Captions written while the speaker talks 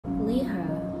LIHA.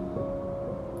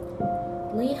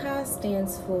 LIHA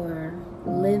stands for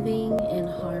Living in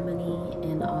Harmony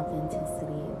and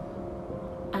Authenticity.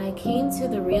 I came to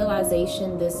the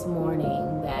realization this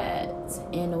morning that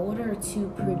in order to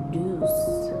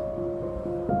produce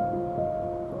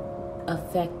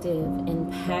effective,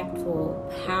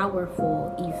 impactful,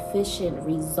 powerful, efficient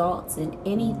results in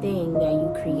anything that you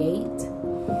create,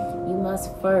 you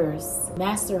must first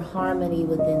master harmony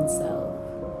within self,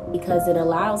 because it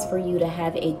allows for you to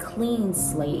have a clean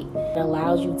slate. It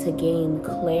allows you to gain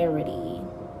clarity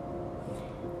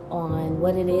on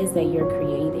what it is that you're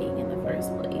creating in the first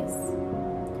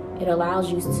place. It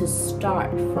allows you to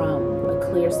start from a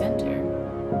clear center.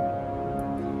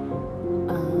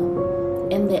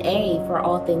 And the A for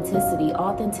authenticity.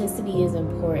 Authenticity is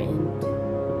important.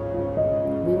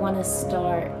 We want to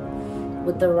start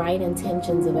with the right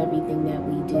intentions of everything that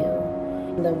we do.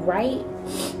 And the right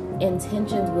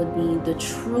intentions would be the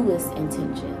truest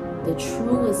intention, the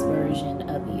truest version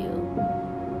of you.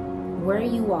 Where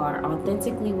you are,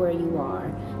 authentically where you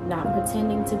are, not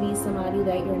pretending to be somebody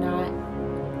that you're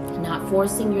not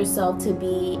forcing yourself to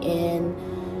be in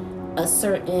a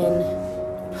certain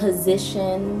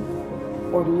position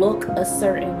or look a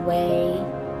certain way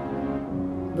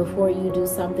before you do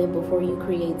something, before you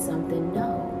create something.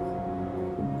 No.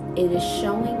 It is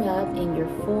showing up in your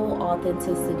full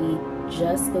authenticity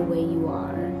just the way you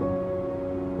are,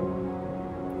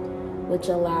 which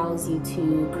allows you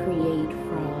to create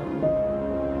from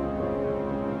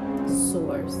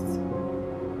source,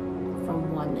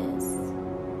 from oneness.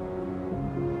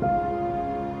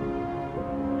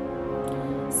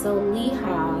 So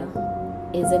LIHA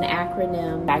is an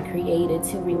acronym I created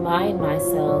to remind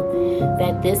myself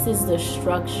that this is the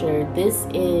structure, this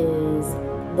is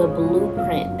the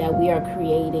blueprint that we are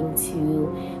creating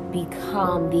to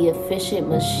become the efficient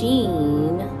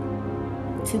machine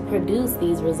to produce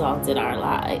these results in our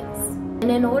lives. And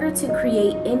in order to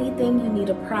create anything, you need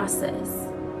a process.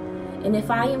 And if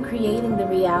I am creating the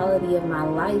reality of my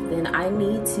life, then I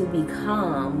need to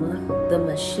become the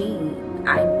machine.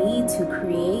 I need to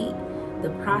create the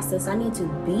process. I need to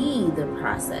be the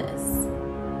process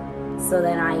so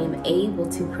that I am able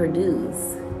to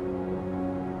produce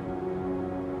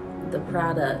the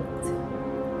product,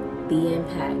 the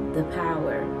impact, the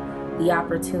power, the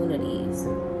opportunities.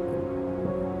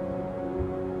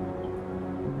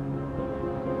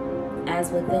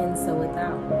 As within, so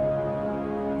without.